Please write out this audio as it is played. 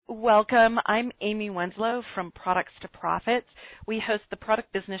Welcome. I'm Amy Winslow from Products to Profits. We host the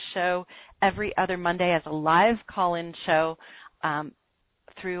Product Business Show every other Monday as a live call-in show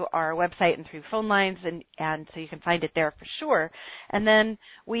through our website and through phone lines, and so you can find it there for sure. And then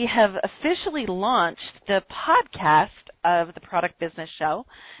we have officially launched the podcast of the Product Business Show,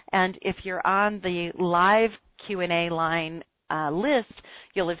 and if you're on the live Q&A line list,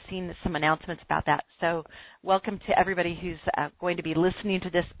 you'll have seen some announcements about that. So welcome to everybody who's going to be listening to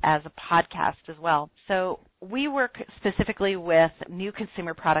this as a podcast as well. So we work specifically with new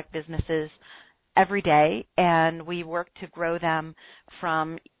consumer product businesses every day, and we work to grow them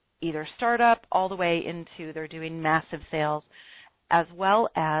from either startup all the way into they're doing massive sales, as well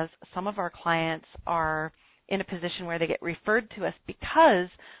as some of our clients are in a position where they get referred to us because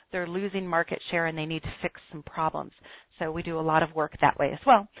they're losing market share and they need to fix some problems. So we do a lot of work that way as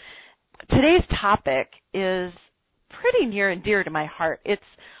well. Today's topic is pretty near and dear to my heart. It's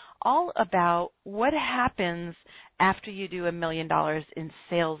all about what happens after you do $1 million in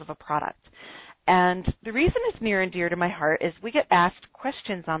sales of a product. And the reason it's near and dear to my heart is we get asked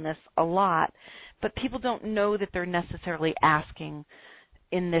questions on this a lot, but people don't know that they're necessarily asking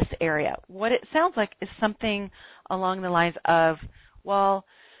in this area. What it sounds like is something along the lines of, well,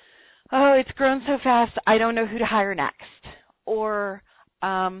 oh, it's grown so fast, I don't know who to hire next. Or,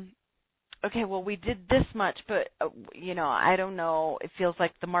 okay, well, we did this much, but, I don't know. It feels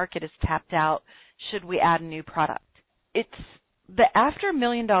like the market is tapped out. Should we add a new product? It's the after $1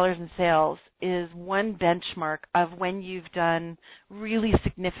 million in sales is one benchmark of when you've done really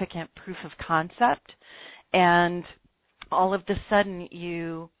significant proof of concept, and all of a sudden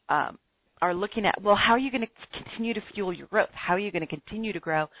you are looking at, well, how are you going to continue to fuel your growth? How are you going to continue to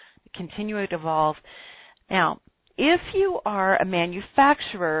grow, continue to evolve? Now, if you are a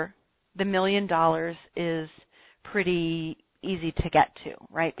manufacturer, the $1 million is pretty easy to get to,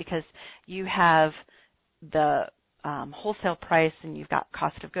 right? Because you have the wholesale price and you've got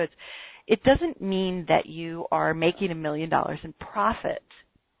cost of goods. It doesn't mean that you are making $1 million in profit,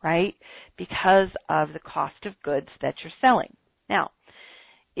 right? Because of the cost of goods that you're selling. Now,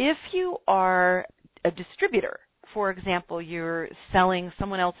 if you are a distributor, for example, you're selling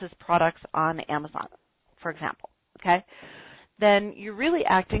someone else's products on Amazon, for example, okay, then you're really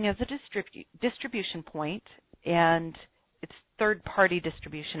acting as a distribution point, and it's third-party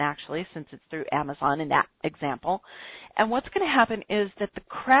distribution, actually, since it's through Amazon in that example. And what's going to happen is that the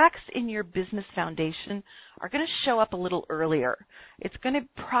cracks in your business foundation are going to show up a little earlier. It's going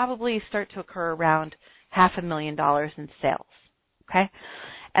to probably start to occur around $500,000 in sales, okay?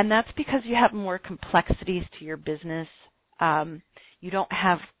 And that's because you have more complexities to your business. You don't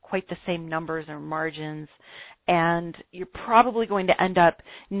have quite the same numbers or margins, and you're probably going to end up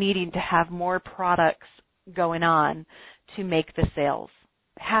needing to have more products going on to make the sales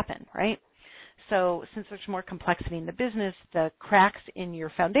happen, right? So since there's more complexity in the business, the cracks in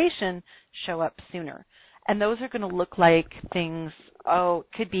your foundation show up sooner. And those are going to look like things, it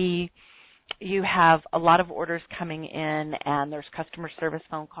could be you have a lot of orders coming in and there's customer service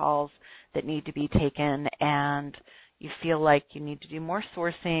phone calls that need to be taken, and you feel like you need to do more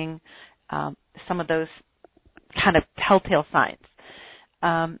sourcing, some of those kind of telltale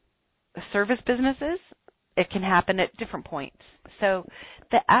signs. Service businesses, it can happen at different points. So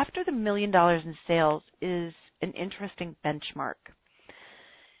after the $1 million in sales is an interesting benchmark.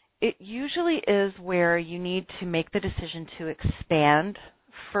 It usually is where you need to make the decision to expand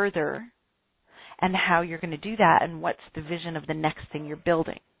further and how you're going to do that and what's the vision of the next thing you're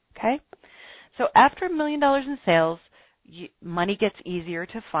building, okay? So after $1 million in sales, money gets easier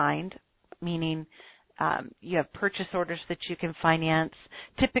to find, meaning you have purchase orders that you can finance.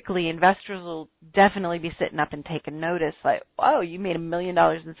 Typically, investors will definitely be sitting up and taking notice, like, oh, you made $1 million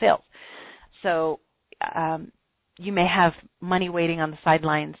in sales. So you may have money waiting on the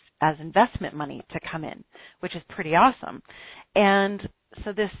sidelines as investment money to come in, which is pretty awesome. And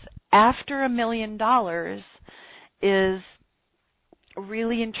so this after $1 million is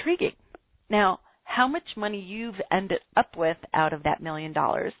really intriguing. Now, how much money you've ended up with out of that $1 million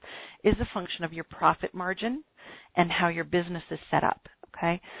is a function of your profit margin and how your business is set up,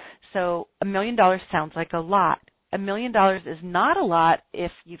 okay? So $1 million sounds like a lot. $1 million is not a lot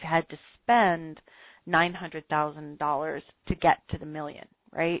if you've had to spend $900,000 to get to the million,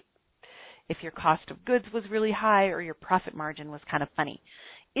 right? If your cost of goods was really high or your profit margin was kind of funny.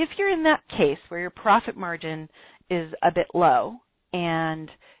 If you're in that case where your profit margin is a bit low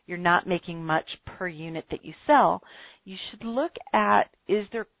and you're not making much per unit that you sell, you should look at, is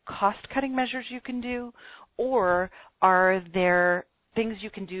there cost-cutting measures you can do, or are there things you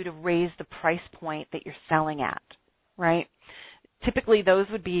can do to raise the price point that you're selling at, right? typically those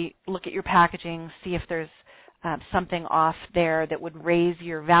would be look at your packaging, see if there's something off there that would raise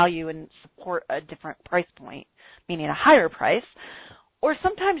your value and support a different price point, meaning a higher price. Or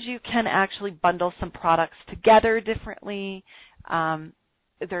sometimes you can actually bundle some products together differently.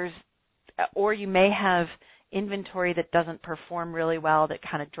 Or you may have inventory that doesn't perform really well that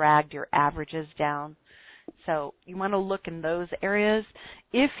kind of dragged your averages down. So you want to look in those areas.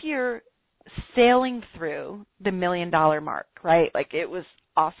 If you're sailing through the $1 million mark, right, like it was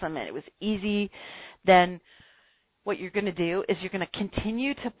awesome and it was easy, then what you're going to do is you're going to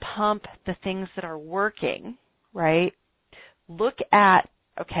continue to pump the things that are working, right? Look at,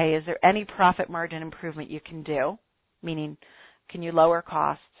 okay, is there any profit margin improvement you can do? Meaning, can you lower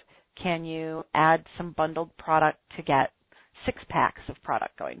costs? Can you add some bundled product to get 6 packs of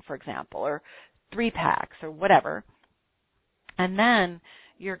product going, for example, or 3 packs or whatever? And then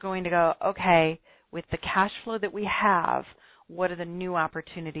you're going to go, okay, with the cash flow that we have, what are the new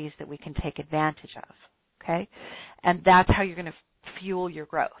opportunities that we can take advantage of? Okay? And that's how you're going to fuel your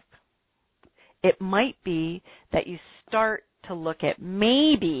growth. It might be that you start to look at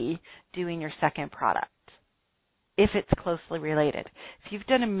maybe doing your second product if it's closely related. If you've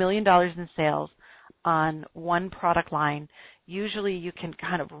done $1 million in sales on one product line, usually you can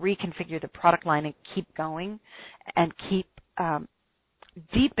kind of reconfigure the product line and keep going and keep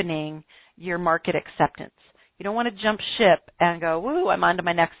deepening your market acceptance. You don't want to jump ship and go, woo, I'm on to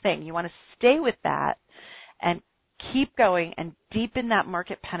my next thing. You want to stay with that and keep going and deepen that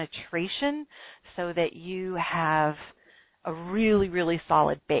market penetration so that you have a really, really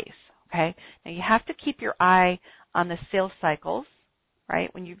solid base, okay? Now, you have to keep your eye on the sales cycles,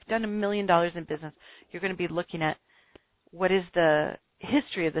 right? When you've done $1 million in business, you're going to be looking at what is the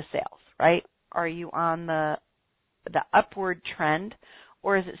history of the sales, right? Are you on the upward trend,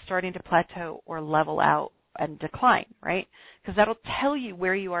 or is it starting to plateau or level out and decline, right? Because that'll tell you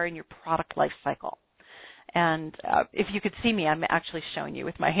where you are in your product life cycle. And if you could see me, I'm actually showing you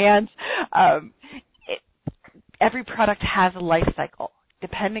with my hands. Every product has a life cycle,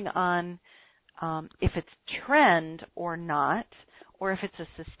 depending on if it's trend or not, or if it's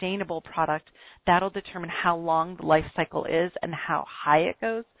a sustainable product. That'll determine how long the life cycle is and how high it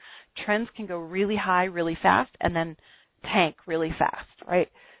goes. Trends can go really high, really fast, and then tank really fast, right?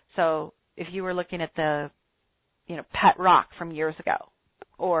 So if you were looking at the, Pet Rock from years ago,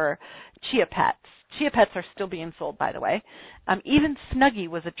 or Chia Pets. Chia Pets are still being sold, by the way. Even Snuggie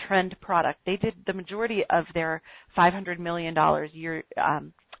was a trend product. They did the majority of their $500 million year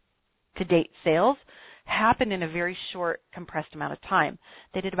to date sales happened in a very short, compressed amount of time.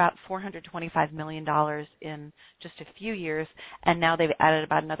 They did about $425 million in just a few years, and now they've added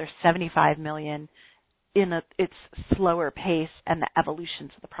about another $75 million in its slower pace and the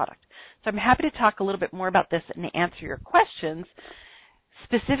evolutions of the product. So I'm happy to talk a little bit more about this and answer your questions,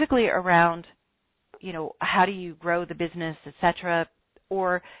 specifically around, how do you grow the business, etc.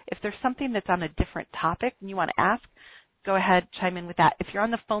 Or if there's something that's on a different topic and you want to ask, go ahead, chime in with that. If you're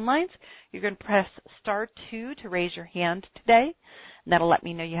on the phone lines, you're going to press *2 to raise your hand today, and that'll let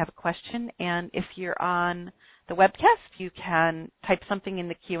me know you have a question. And if you're on the webcast, you can type something in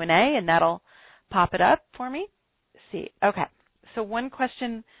the Q&A, and that'll pop it up for me. Let's see. Okay. So one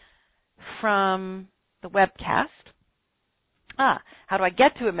question from the webcast. How do I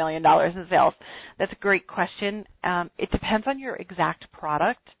get to $1 million in sales? That's a great question. It depends on your exact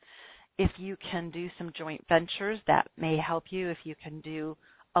product. If you can do some joint ventures, that may help you. If you can do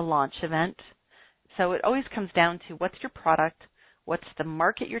a launch event. So it always comes down to what's your product, what's the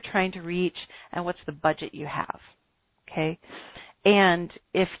market you're trying to reach, and what's the budget you have. Okay? And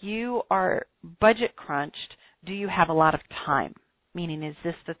if you are budget crunched, do you have a lot of time? Meaning, is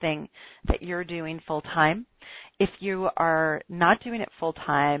this the thing that you're doing full time? If you are not doing it full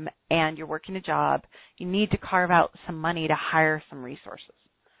time and you're working a job, you need to carve out some money to hire some resources.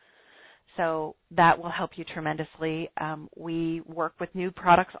 So that will help you tremendously. We work with new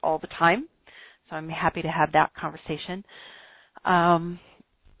products all the time, so I'm happy to have that conversation.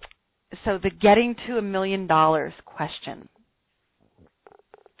 So the getting to $1 million question,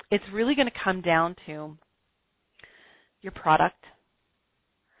 it's really going to come down to your product,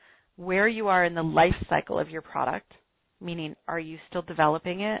 where you are in the life cycle of your product, meaning are you still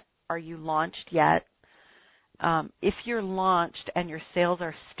developing it? Are you launched yet? If you're launched and your sales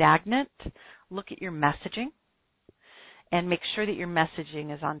are stagnant, look at your messaging and make sure that your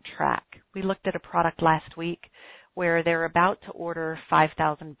messaging is on track. We looked at a product last week where they're about to order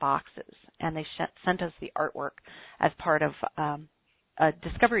 5,000 boxes, and they sent us the artwork as part of a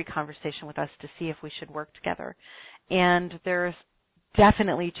discovery conversation with us to see if we should work together. And there's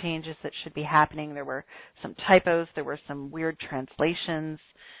definitely changes that should be happening. There were some typos. There were some weird translations.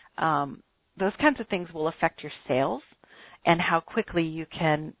 Those kinds of things will affect your sales and how quickly you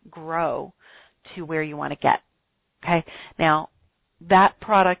can grow to where you want to get. Okay. Now, that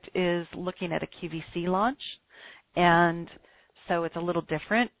product is looking at a QVC launch, and so it's a little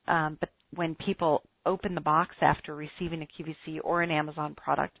different. But when people open the box after receiving a QVC or an Amazon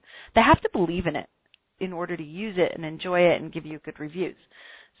product, they have to believe in it in order to use it and enjoy it and give you good reviews.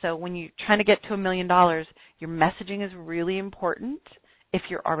 So when you're trying to get to $1 million, your messaging is really important if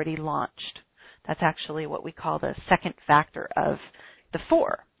you're already launched. That's actually what we call the second factor of the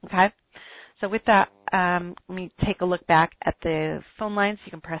 4, okay? So with that, let me take a look back at the phone lines.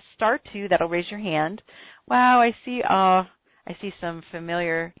 You can press *2. That'll raise your hand. Wow, I see some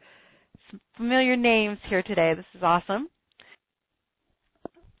familiar names here today. This is awesome.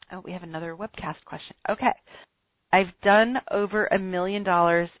 Oh, we have another webcast question. Okay. I've done over $1 million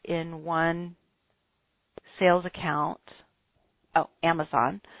in one sales account,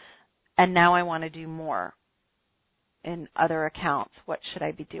 Amazon, and now I want to do more in other accounts. What should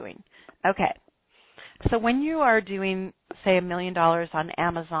I be doing? Okay. So when you are doing, say, $1 million on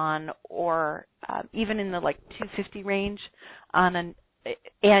Amazon, or even in the like 250 range on an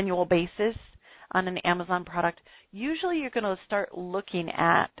annual basis on an Amazon product, usually you're going to start looking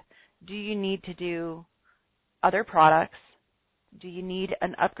at, do you need to do other products? Do you need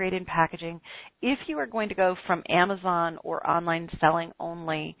an upgrade in packaging? If you are going to go from Amazon or online selling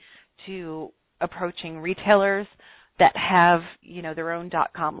only to approaching retailers that have, their own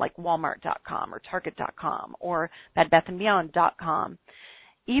 .com, like Walmart.com or Target.com or BedBathAndBeyond.com,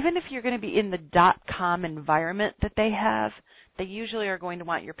 even if you're going to be in the .com environment that they have, they usually are going to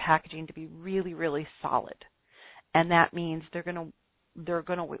want your packaging to be really, really solid. And that means they're going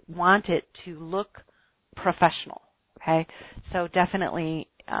to want it to look professional, okay? So definitely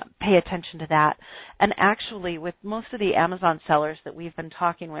pay attention to that. And actually, with most of the Amazon sellers that we've been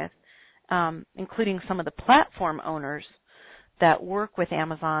talking with, including some of the platform owners that work with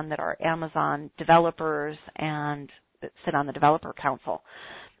Amazon, that are Amazon developers and that sit on the developer council,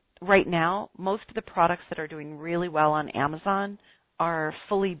 right now, most of the products that are doing really well on Amazon are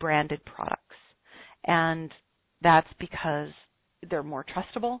fully branded products. And that's because they're more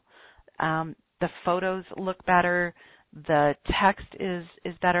trustable. The photos look better. The text is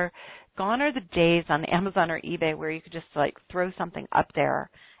better. Gone are the days on Amazon or eBay where you could just throw something up there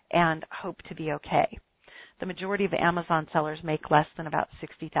and hope to be okay. The majority of Amazon sellers make less than about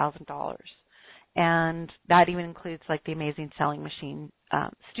 $60,000. And that even includes the Amazing Selling Machine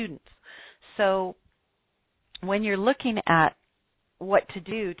students. So when you're looking at what to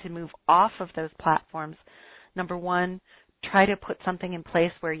do to move off of those platforms, number one, try to put something in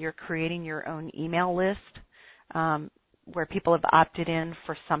place where you're creating your own email list, where people have opted in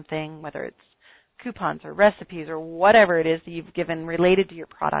for something, whether it's coupons or recipes or whatever it is that you've given related to your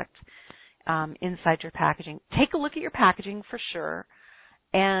product inside your packaging. Take a look at your packaging for sure,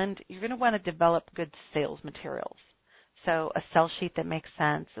 and you're going to want to develop good sales materials. So a sell sheet that makes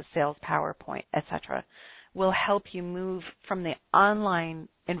sense, a sales PowerPoint, etc., will help you move from the online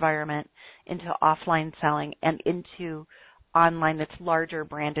environment into offline selling and into online that's larger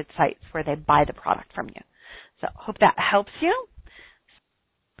branded sites where they buy the product from you. So hope that helps you.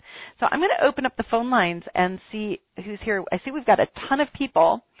 So I'm going to open up the phone lines and see who's here. I see we've got a ton of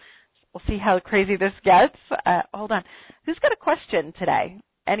people. We'll see how crazy this gets. Hold on. Who's got a question today?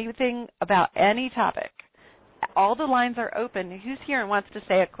 Anything about any topic? All the lines are open. Who's here and wants to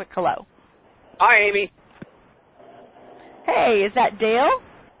say a quick hello? Hi, Amy. Hey, is that Dale?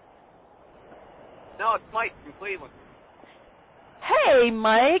 No, it's Mike from Cleveland. Hey,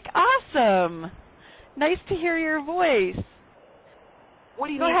 Mike. Awesome. Nice to hear your voice. What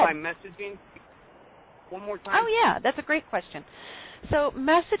do you Go mean ahead. by messaging? One more time. Oh, yeah, that's a great question. So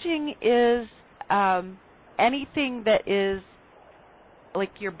messaging is anything that is like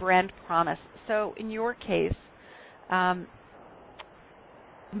your brand promise. So in your case,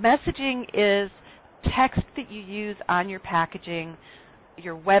 messaging is text that you use on your packaging.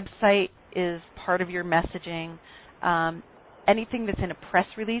 Your website is part of your messaging. Anything that's in a press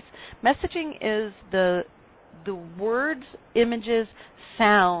release. Messaging is the words, images,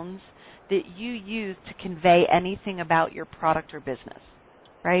 sounds that you use to convey anything about your product or business,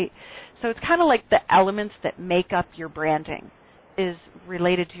 right? So it's kind of like the elements that make up your branding is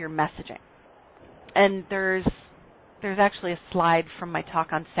related to your messaging. And there's actually a slide from my talk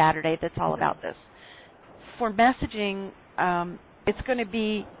on Saturday that's all about this. For messaging, it's going to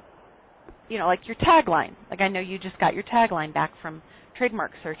be, like your tagline. Like I know you just got your tagline back from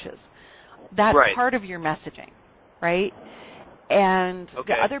trademark searches. That's right. part of your messaging, right? And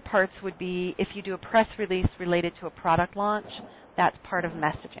Okay. the other parts would be if you do a press release related to a product launch, that's part of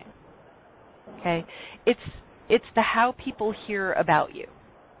messaging. Okay? It's the how people hear about you,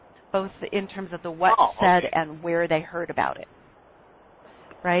 both in terms of the what said and where they heard about it.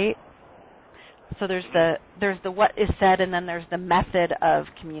 Right? So there's the what is said, and then there's the method of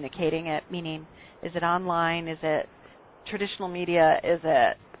communicating it, meaning is it online, is it traditional media, is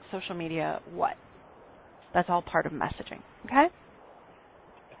it social media, what? That's all part of messaging. Okay?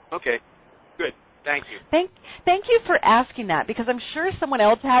 Okay. Good. Thank you. Thank you for asking that, because I'm sure someone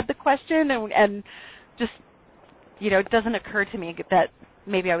else had the question and just, it doesn't occur to me that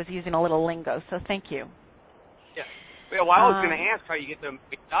maybe I was using a little lingo, so thank you. Yeah. Well, I was going to ask how you get the $1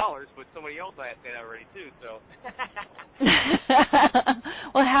 million, but somebody else asked that already too, so.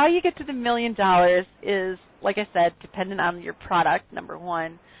 Well, how you get to the $1 million is, like I said, dependent on your product, number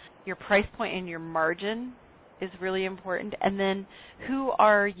one. Your price point and your margin is really important. And then who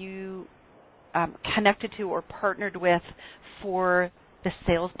are you connected to or partnered with for the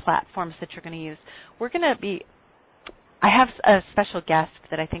sales platforms that you're going to use? I have a special guest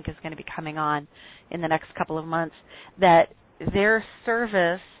that I think is going to be coming on in the next couple of months, that their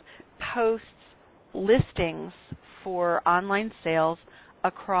service posts listings for online sales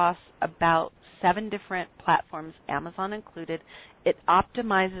across about 7 different platforms, Amazon included. It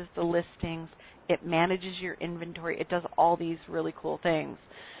optimizes the listings. It manages your inventory. It does all these really cool things.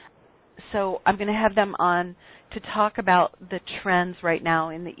 So I'm going to have them on to talk about the trends right now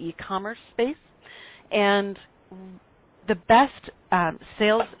in the e-commerce space. And the best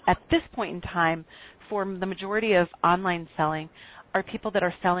sales at this point in time for the majority of online selling are people that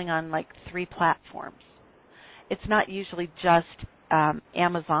are selling on like 3 platforms. It's not usually just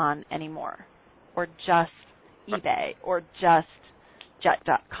Amazon anymore, or just eBay, or just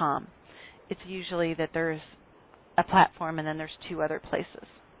Jet.com. It's usually that there's a platform and then there's 2 other places.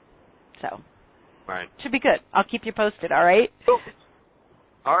 So, right. Should be good. I'll keep you posted, all right? Cool.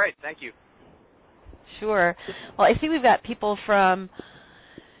 All right, thank you. Sure. Well, I see we've got people from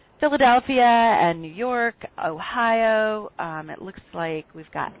Philadelphia and New York, Ohio. It looks like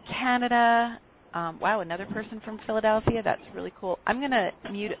we've got Canada. Wow, another person from Philadelphia. That's really cool. I'm going to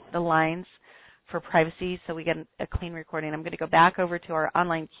mute the lines for privacy so we get a clean recording. I'm going to go back over to our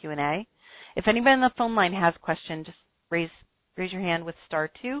online Q&A. If anybody on the phone line has a question, just raise your hand with *2,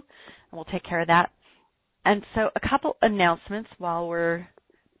 and we'll take care of that. And so a couple announcements while we're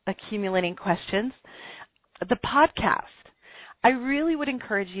accumulating questions. The podcast. I really would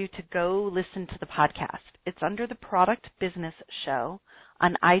encourage you to go listen to the podcast. It's under the Product Business Show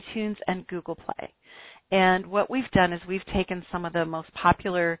on iTunes and Google Play. And what we've done is we've taken some of the most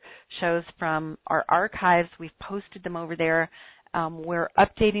popular shows from our archives. We've posted them over there. We're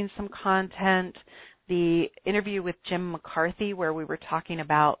updating some content. The interview with Jim McCarthy, where we were talking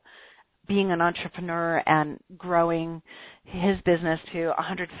about being an entrepreneur and growing his business to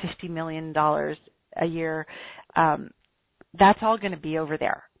 $150 million a year, that's all going to be over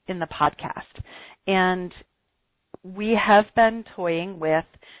there in the podcast. And we have been toying with,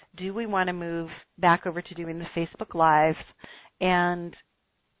 do we want to move back over to doing the Facebook Live and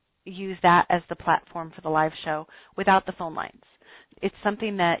use that as the platform for the live show without the phone lines? It's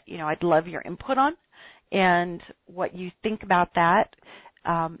something that, I'd love your input on and what you think about that.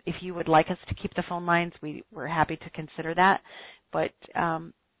 If you would like us to keep the phone lines, we're happy to consider that. But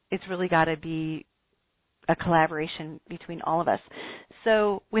it's really got to be a collaboration between all of us.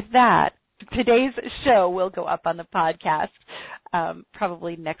 So with that, today's show will go up on the podcast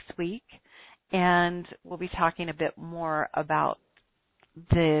probably next week, and we'll be talking a bit more about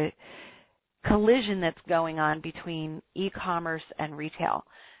the collision that's going on between e-commerce and retail.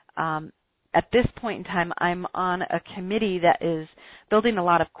 At this point in time, I'm on a committee that is building a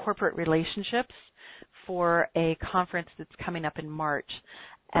lot of corporate relationships for a conference that's coming up in March,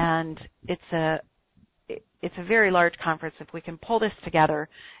 and it's a very large conference. If we can pull this together,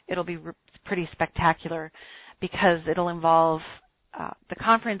 it'll be pretty spectacular because it'll involve the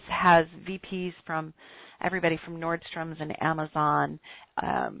conference has VPs from everybody from Nordstrom's and Amazon.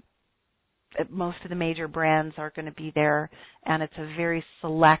 Most of the major brands are going to be there, and it's a very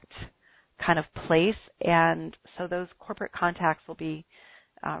select kind of place, and so those corporate contacts will be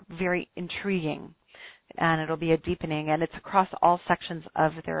very intriguing, and it'll be a deepening, and it's across all sections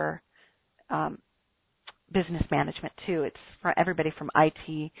of their business management too. It's for everybody from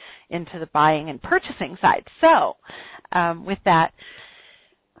IT into the buying and purchasing side. So with that,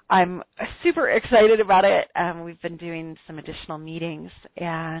 I'm super excited about it. We've been doing some additional meetings,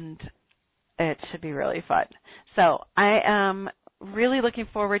 and it should be really fun. So I am really looking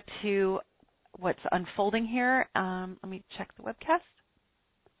forward to what's unfolding here. Let me check the webcast.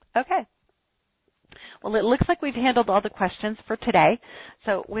 Okay. Well, it looks like we've handled all the questions for today.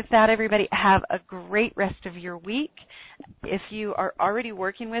 So with that, everybody, have a great rest of your week. If you are already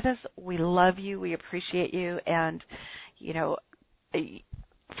working with us, we love you. We appreciate you. And,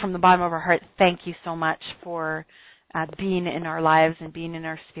 from the bottom of our heart, thank you so much for being in our lives and being in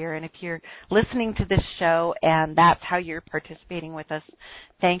our sphere. And if you're listening to this show and that's how you're participating with us,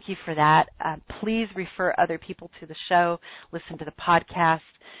 thank you for that. Please refer other people to the show, listen to the podcast,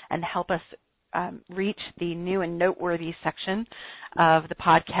 and help us reach the new and noteworthy section of the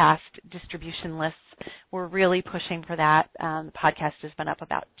podcast distribution lists. We're really pushing for that. The podcast has been up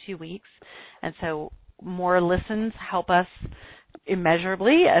about 2 weeks, and so more listens help us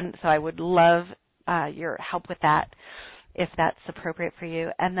immeasurably, and so I would love your help with that if that's appropriate for you.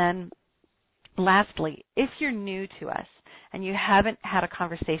 And then lastly, if you're new to us and you haven't had a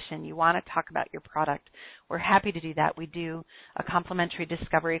conversation, you want to talk about your product, we're happy to do that. We do a complimentary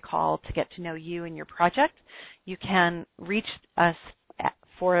discovery call to get to know you and your project. You can reach us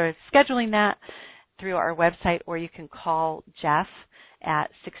for scheduling that through our website, or you can call Jeff at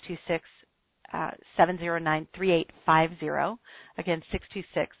 626-709-3850. Again,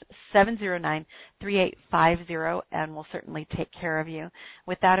 626-709-3850, and we'll certainly take care of you.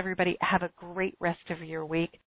 With that, everybody, have a great rest of your week.